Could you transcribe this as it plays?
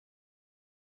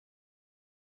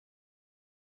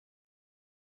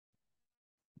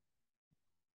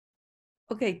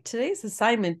Okay, today's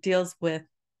assignment deals with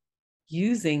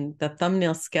using the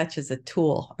thumbnail sketch as a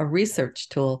tool, a research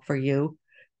tool for you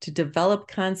to develop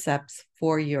concepts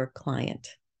for your client.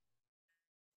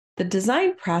 The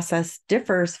design process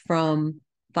differs from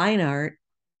fine art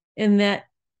in that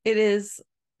it is,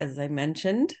 as I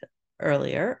mentioned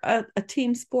earlier, a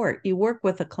team sport. You work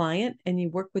with a client and you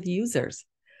work with users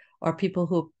or people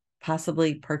who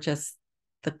possibly purchase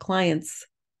the client's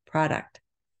product.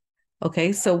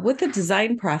 Okay, so with the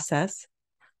design process,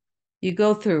 you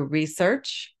go through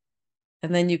research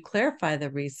and then you clarify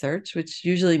the research, which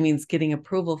usually means getting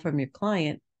approval from your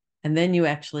client, and then you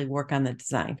actually work on the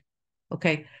design.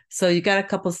 Okay, so you got a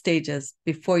couple stages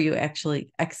before you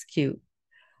actually execute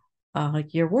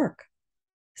your work.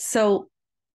 So,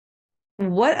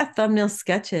 what a thumbnail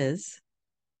sketch is,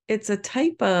 it's a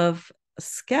type of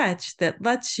sketch that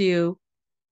lets you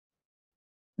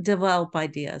develop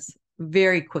ideas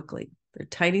very quickly. They're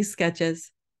tiny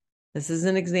sketches. This is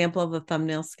an example of a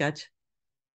thumbnail sketch.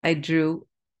 I drew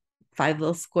 5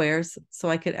 little squares so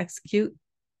I could execute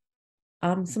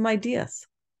some ideas.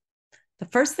 The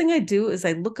first thing I do is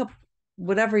I look up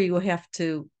whatever you have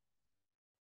to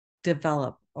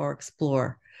develop or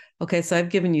explore. Okay, so I've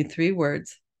given you 3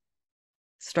 words: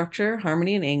 structure,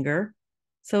 harmony, and anger.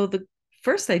 So the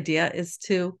first idea is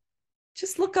to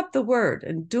just look up the word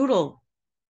and doodle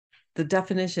the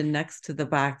definition next to the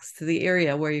box, to the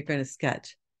area where you're going to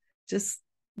sketch. Just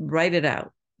write it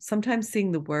out. Sometimes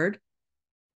seeing the word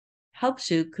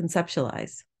helps you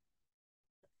conceptualize.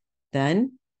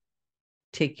 Then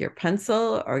take your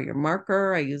pencil or your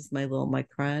marker. I use my little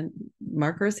micron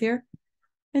markers here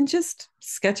and just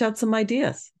sketch out some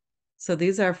ideas. So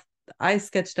I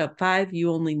sketched out 5.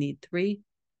 You only need 3.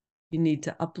 You need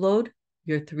to upload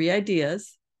your 3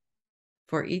 ideas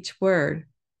for each word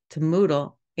to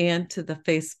Moodle and to the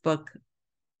Facebook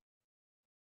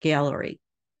gallery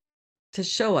to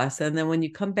show us. And then when you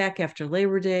come back after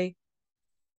Labor Day,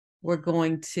 we're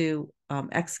going to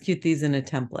execute these in a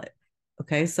template.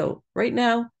 Okay, so right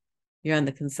now you're on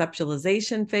the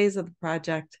conceptualization phase of the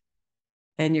project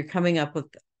and you're coming up with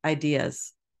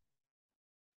ideas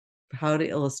for how to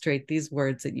illustrate these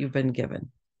words that you've been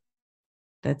given.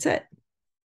 That's it.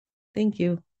 Thank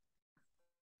you.